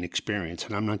blockchain experience,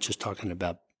 and I'm not just talking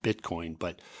about Bitcoin,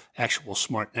 but actual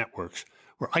smart networks,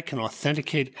 where I can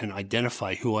authenticate and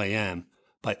identify who I am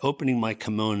by opening my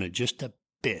kimono just a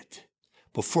bit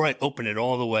before I open it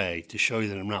all the way to show you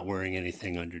that I'm not wearing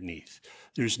anything underneath.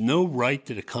 There's no right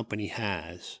that a company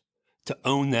has to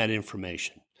own that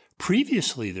information.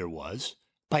 Previously, there was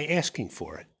by asking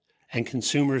for it, and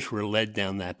consumers were led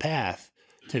down that path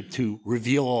to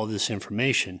reveal all this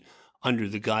information under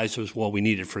the guise of, well, we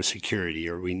need it for security,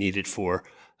 or we need it for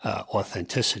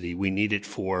authenticity, we need it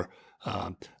for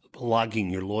logging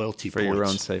your loyalty for points. Your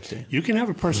own safety. You can have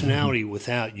a personality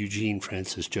without Eugene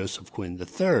Francis Joseph Quinn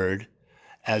III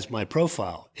as my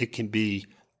profile. It can be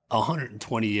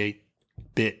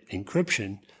 128-bit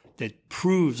encryption that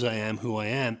proves I am who I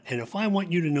am. And if I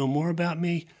want you to know more about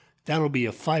me, that'll be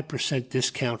a 5%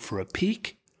 discount for a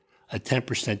peek, a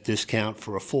 10% discount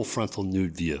for a full frontal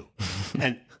nude view.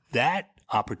 And that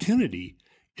opportunity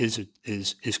is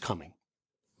coming.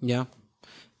 Yeah.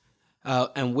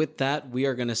 And with that, we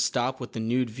are going to stop with the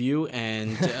nude view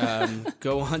and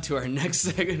go on to our next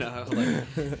segment.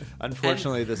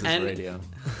 Unfortunately, this is radio.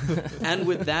 And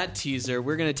with that teaser,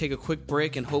 we're going to take a quick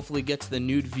break and hopefully get to the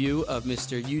nude view of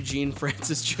Mr. Eugene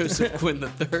Francis Joseph Quinn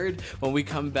III when we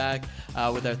come back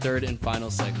with our third and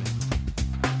final segment.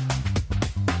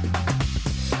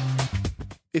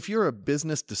 If you're a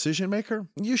business decision maker,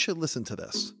 you should listen to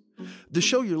this. The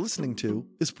show you're listening to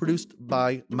is produced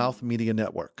by Mouth Media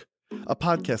Network, a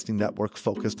podcasting network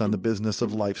focused on the business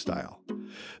of lifestyle.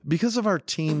 Because of our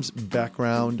team's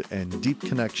background and deep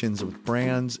connections with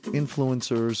brands,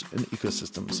 influencers, and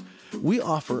ecosystems, we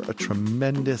offer a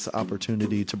tremendous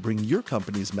opportunity to bring your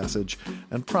company's message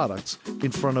and products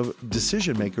in front of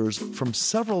decision makers from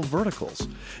several verticals,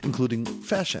 including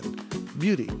fashion,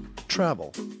 beauty,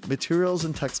 travel, materials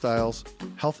and textiles,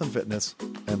 health and fitness,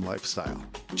 and lifestyle.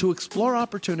 To explore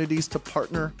opportunities to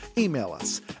partner, email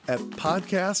us at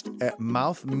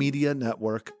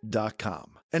podcast@mouthmedianetwork.com.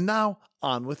 And now,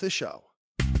 on with the show.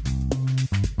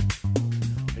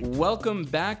 Welcome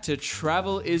back to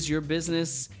Travel is Your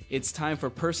Business. It's time for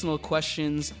personal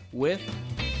questions with...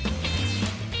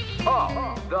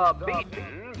 Off the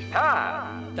Beaten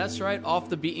Path. That's right, Off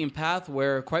the Beaten Path,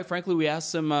 where, quite frankly, we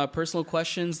ask some personal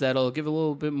questions that'll give a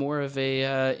little bit more of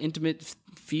a intimate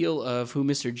feel of who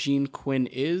Mr. Gene Quinn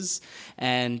is.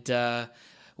 And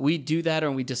we do that,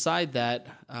 or we decide that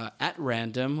at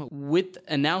random with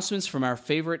announcements from our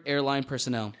favorite airline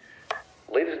personnel.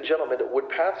 Ladies and gentlemen, would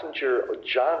passenger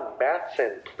John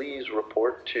Matson please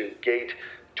report to gate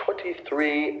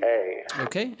 23A?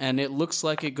 Okay, and it looks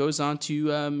like it goes on to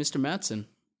Mr. Matson.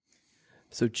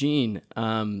 So, Gene,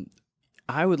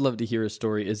 I would love to hear a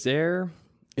story. Is there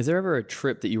ever a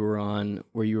trip that you were on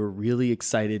where you were really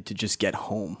excited to just get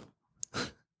home?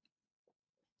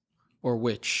 Or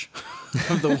which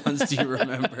of the ones do you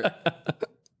remember?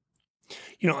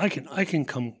 You know, I can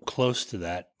come close to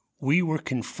that. We were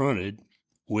confronted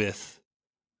with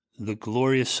the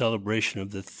glorious celebration of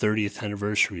the 30th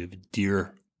anniversary of a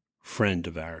dear friend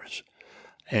of ours.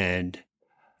 And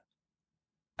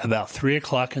about 3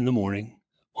 o'clock in the morning,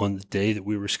 on the day that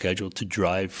we were scheduled to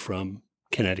drive from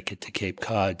Connecticut to Cape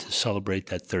Cod to celebrate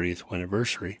that 30th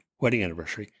wedding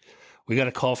anniversary, we got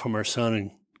a call from our son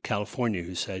in California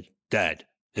who said, "Dad,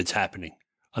 it's happening.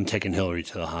 I'm taking Hillary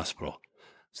to the hospital."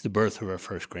 It's the birth of our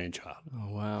first grandchild. Oh,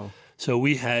 wow. So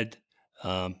we had,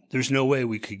 there's no way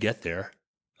we could get there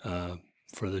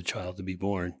for the child to be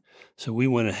born. So we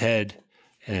went ahead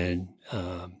and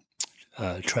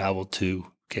traveled to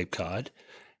Cape Cod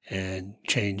and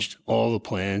changed all the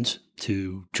plans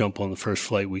to jump on the first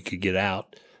flight we could get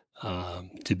out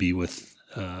to be with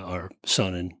our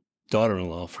son and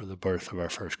daughter-in-law for the birth of our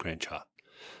first grandchild.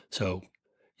 So,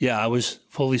 yeah, I was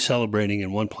fully celebrating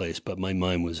in one place, but my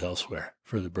mind was elsewhere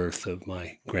for the birth of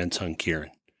my grandson, Kieran,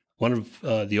 one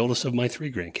of the oldest of my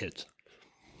 3 grandkids.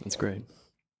 That's great.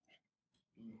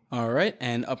 All right,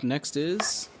 and up next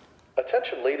is...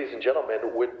 Attention, ladies and gentlemen,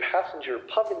 would passenger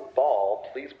Pavan Ball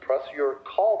please press your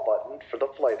call button for the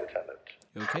flight attendant?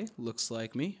 Okay, looks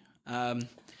like me.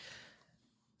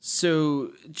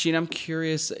 So, Gene, I'm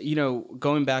curious,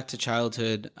 going back to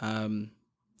childhood,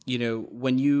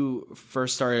 when you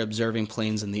first started observing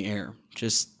planes in the air,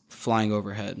 just flying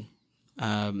overhead,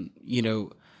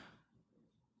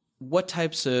 what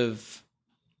types of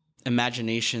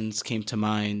imaginations came to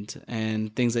mind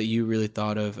and things that you really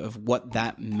thought of what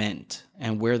that meant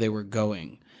and where they were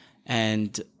going?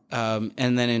 And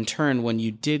then in turn, when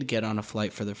you did get on a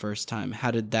flight for the first time,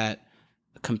 how did that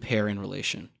compare in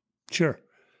relation? Sure.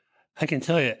 I can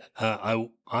tell you,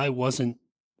 I wasn't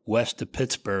west of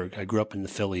Pittsburgh. I grew up in the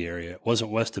Philly area. It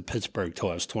wasn't west of Pittsburgh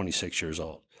till I was 26 years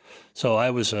old. So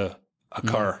I was a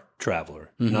car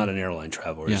traveler, not an airline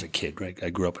traveler as a kid. Right?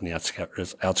 I grew up in the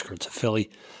outskirts of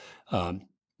Philly.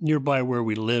 Nearby where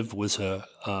we lived was a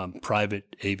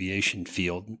private aviation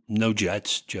field. No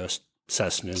jets, just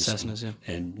Cessnas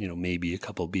and maybe a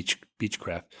couple of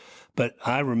Beechcraft. But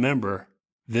I remember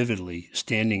vividly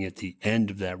standing at the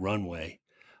end of that runway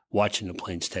watching the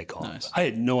planes take off. Nice. I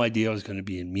had no idea I was going to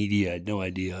be in media. I had no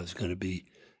idea I was going to be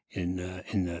in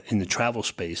the travel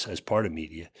space as part of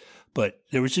media. But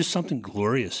there was just something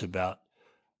glorious about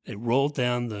it. Rolled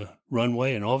down the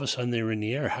runway and all of a sudden they were in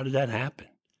the air. How did that happen?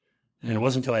 And it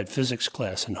wasn't until I had physics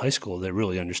class in high school that I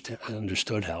really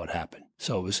understood how it happened.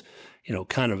 So it was,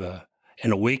 kind of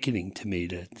an awakening to me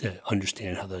to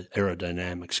understand how the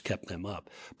aerodynamics kept them up.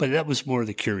 But that was more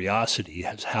the curiosity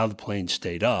as how the plane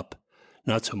stayed up,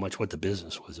 not so much what the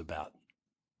business was about.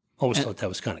 Always thought that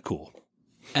was kind of cool.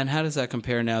 And how does that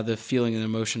compare now, the feeling and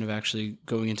emotion of actually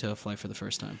going into a flight for the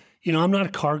first time? I'm not a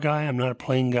car guy. I'm not a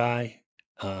plane guy.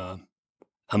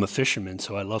 I'm a fisherman,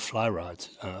 so I love fly rods.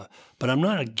 But I'm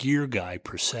not a gear guy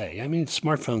per se. I mean,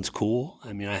 smartphone's cool.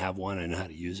 I mean, I have one. I know how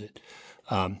to use it.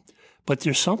 But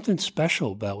there's something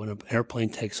special about when an airplane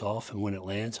takes off and when it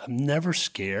lands. I'm never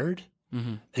scared.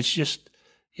 Mm-hmm. It's just,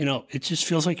 it just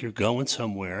feels like you're going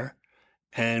somewhere.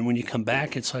 And when you come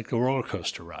back, it's like a roller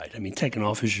coaster ride. I mean, taking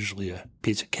off is usually a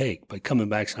piece of cake, but coming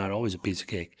back's not always a piece of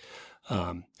cake.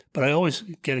 But I always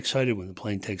get excited when the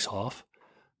plane takes off.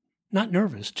 Not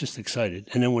nervous, just excited.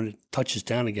 And then when it touches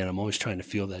down again, I'm always trying to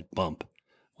feel that bump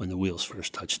when the wheels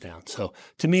first touch down. So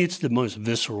to me, it's the most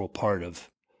visceral part of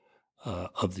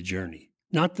the journey.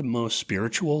 Not the most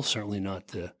spiritual, certainly not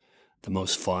the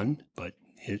most fun, but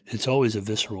it's always a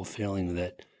visceral feeling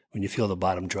that when you feel the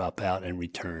bottom drop out and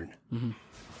return. Mm-hmm.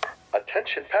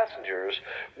 Attention passengers,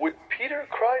 would Peter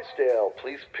Crysdale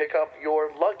please pick up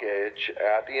your luggage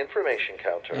at the information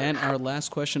counter? And our last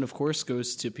question, of course,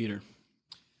 goes to Peter.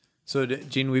 So,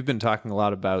 Gene, we've been talking a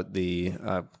lot about the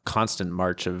constant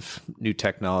march of new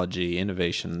technology,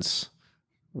 innovations.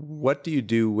 What do you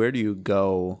do? Where do you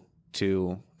go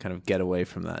to kind of get away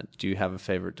from that? Do you have a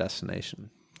favorite destination?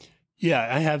 Yeah,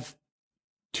 I have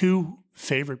 2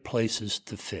 favorite places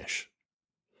to fish.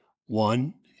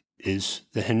 One is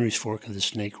the Henry's Fork of the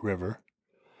Snake River,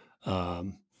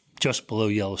 just below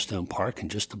Yellowstone Park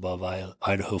and just above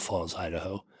Idaho Falls,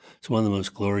 Idaho. It's one of the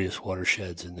most glorious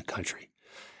watersheds in the country.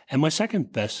 And my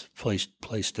second best place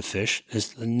to fish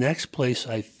is the next place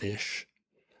I fish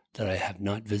that I have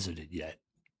not visited yet.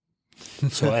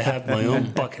 So I have my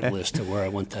own bucket list of where I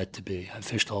want that to be. I've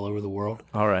fished all over the world.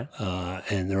 All right.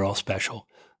 And they're all special.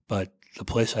 But the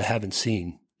place I haven't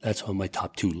seen, that's on my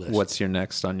top 2 list. What's your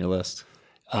next on your list?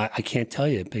 I can't tell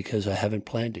you because I haven't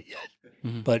planned it yet.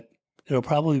 Mm-hmm. But it'll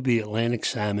probably be Atlantic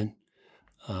salmon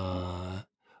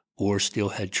or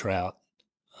steelhead trout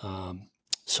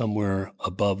somewhere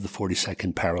above the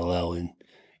 42nd parallel in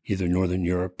either Northern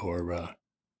Europe or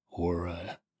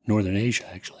Northern Asia,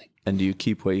 actually. And do you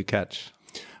keep what you catch?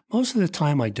 Most of the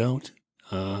time I don't.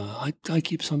 I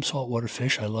keep some saltwater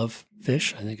fish. I love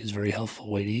fish. I think it's a very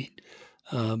healthful way to eat.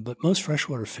 But most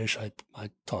freshwater fish I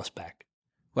toss back.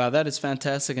 Wow, that is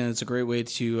fantastic, and it's a great way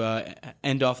to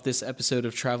end off this episode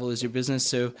of Travel is Your Business.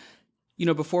 So,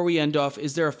 before we end off,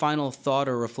 is there a final thought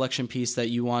or reflection piece that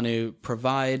you want to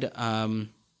provide,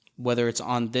 whether it's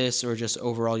on this or just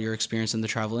overall your experience in the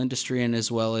travel industry, and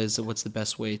as well as what's the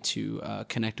best way to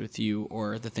connect with you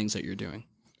or the things that you're doing?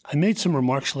 I made some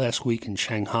remarks last week in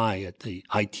Shanghai at the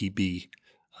ITB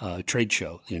trade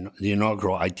show, the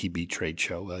inaugural ITB trade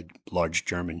show, a large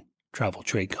German travel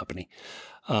trade company.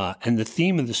 And the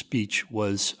theme of the speech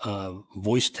was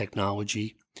voice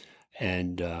technology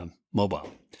and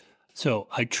mobile. So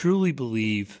I truly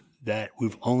believe that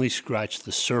we've only scratched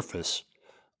the surface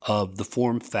of the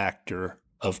form factor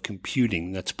of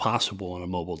computing that's possible on a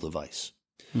mobile device.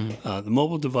 The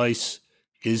mobile device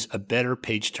is a better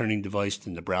page-turning device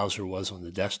than the browser was on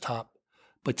the desktop,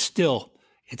 but still,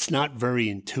 it's not very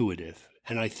intuitive.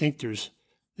 And I think there's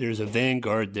a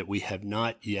vanguard that we have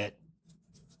not yet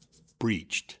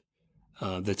breached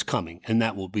that's coming, and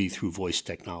that will be through voice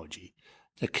technology.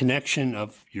 The connection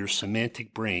of your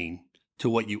semantic brain to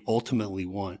what you ultimately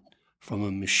want from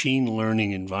a machine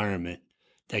learning environment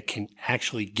that can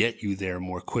actually get you there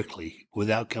more quickly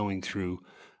without going through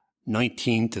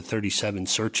 19 to 37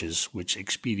 searches, which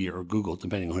Expedia or Google,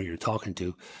 depending on who you're talking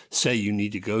to, say you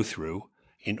need to go through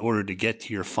in order to get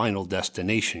to your final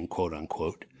destination, quote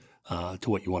unquote, to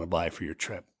what you want to buy for your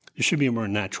trip. There should be a more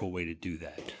natural way to do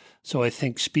that. So I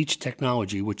think speech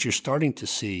technology, which you're starting to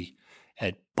see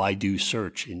at Baidu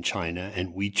Search in China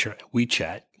and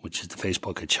WeChat, which is the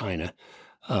Facebook of China,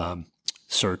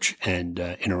 search and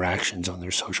interactions on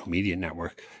their social media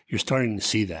network, you're starting to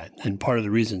see that. And part of the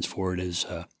reasons for it is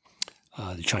the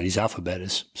Chinese alphabet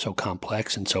is so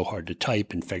complex and so hard to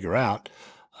type and figure out.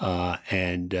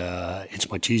 And it's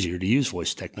much easier to use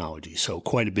voice technology. So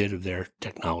quite a bit of their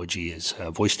technology is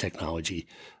voice technology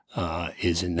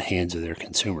is in the hands of their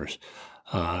consumers.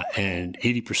 And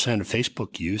 80% of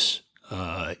Facebook use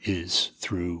is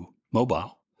through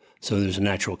mobile. So there's a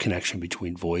natural connection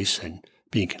between voice and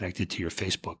being connected to your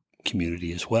Facebook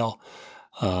community as well.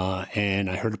 And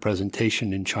I heard a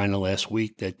presentation in China last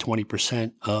week that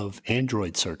 20% of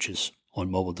Android searches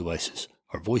on mobile devices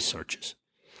are voice searches.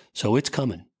 So it's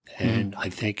coming. And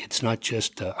I think it's not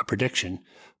just a prediction,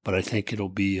 but I think it'll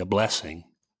be a blessing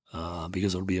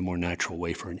because it'll be a more natural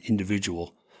way for an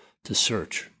individual to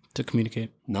search. To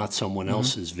communicate. Not someone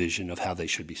else's vision of how they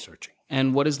should be searching.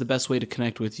 And what is the best way to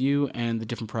connect with you and the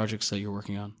different projects that you're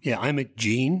working on? Yeah, I'm at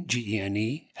Gene,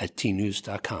 Gene, at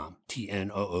tnews.com,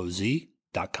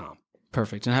 TNOOZ.com.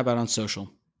 Perfect. And how about on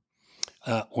social?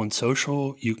 On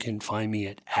social, you can find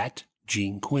me at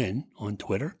Gene Quinn on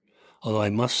Twitter. Although I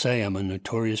must say I'm a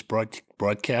notorious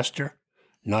broadcaster,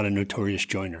 not a notorious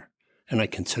joiner. And I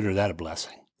consider that a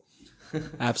blessing.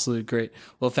 Absolutely great.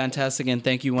 Well, fantastic. And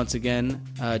thank you once again,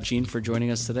 Gene, for joining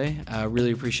us today.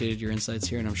 Really appreciated your insights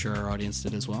here, and I'm sure our audience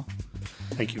did as well.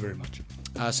 Thank you very much.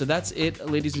 So that's it,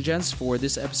 ladies and gents, for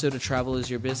this episode of Travel is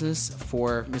Your Business.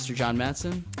 For Mr. John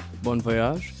Matson. Bon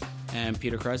voyage. And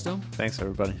Peter Kreisdell. Thanks,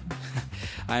 everybody.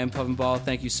 I am Pavan Ball.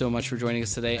 Thank you so much for joining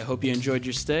us today. I hope you enjoyed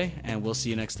your stay, and we'll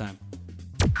see you next time.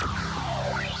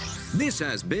 This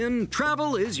has been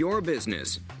Travel is Your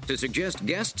Business. To suggest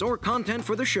guests or content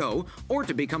for the show, or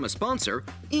to become a sponsor,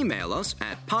 email us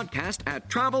at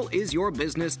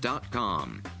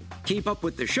podcast@travelisyourbusiness.com. Keep up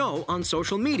with the show on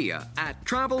social media at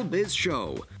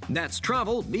TravelBizShow. That's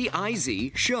Travel,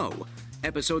 B-I-Z, Show.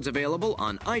 Episodes available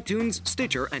on iTunes,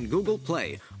 Stitcher, and Google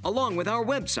Play, along with our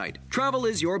website,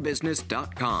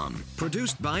 travelisyourbusiness.com.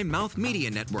 Produced by Mouth Media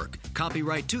Network.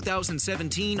 Copyright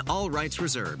 2017, all rights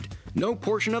reserved. No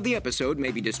portion of the episode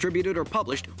may be distributed or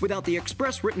published without the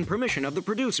express written permission of the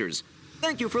producers.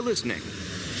 Thank you for listening.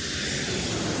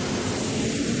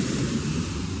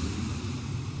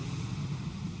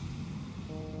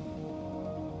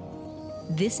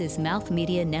 This is Mouth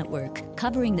Media Network,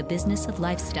 covering the business of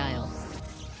lifestyle.